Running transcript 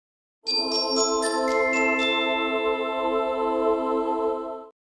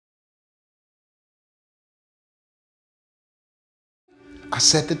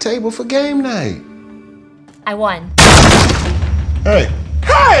set the table for game night. I won. Hey!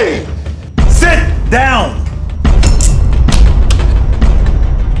 Hey! Sit down!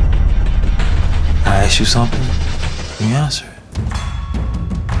 I ask you something, you answer it.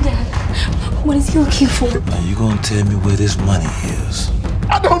 Dad, what is he looking for? Now you gonna tell me where this money is?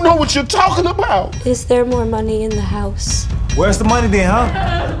 I don't know what you're talking about. Is there more money in the house? Where's the money then,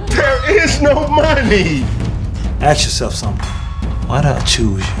 huh? There is no money. Ask yourself something. Why did I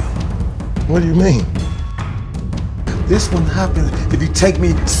choose you? What do you mean? This wouldn't happen if you take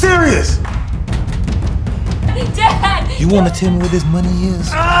me serious. Dad! You want to tell me where this money is?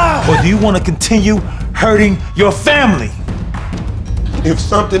 Or do you want to continue hurting your family? If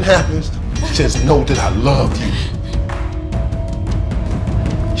something happens, just know that I love you.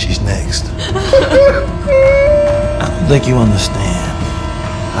 She's next. I don't think you understand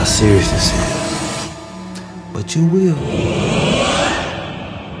how serious this is, but you will.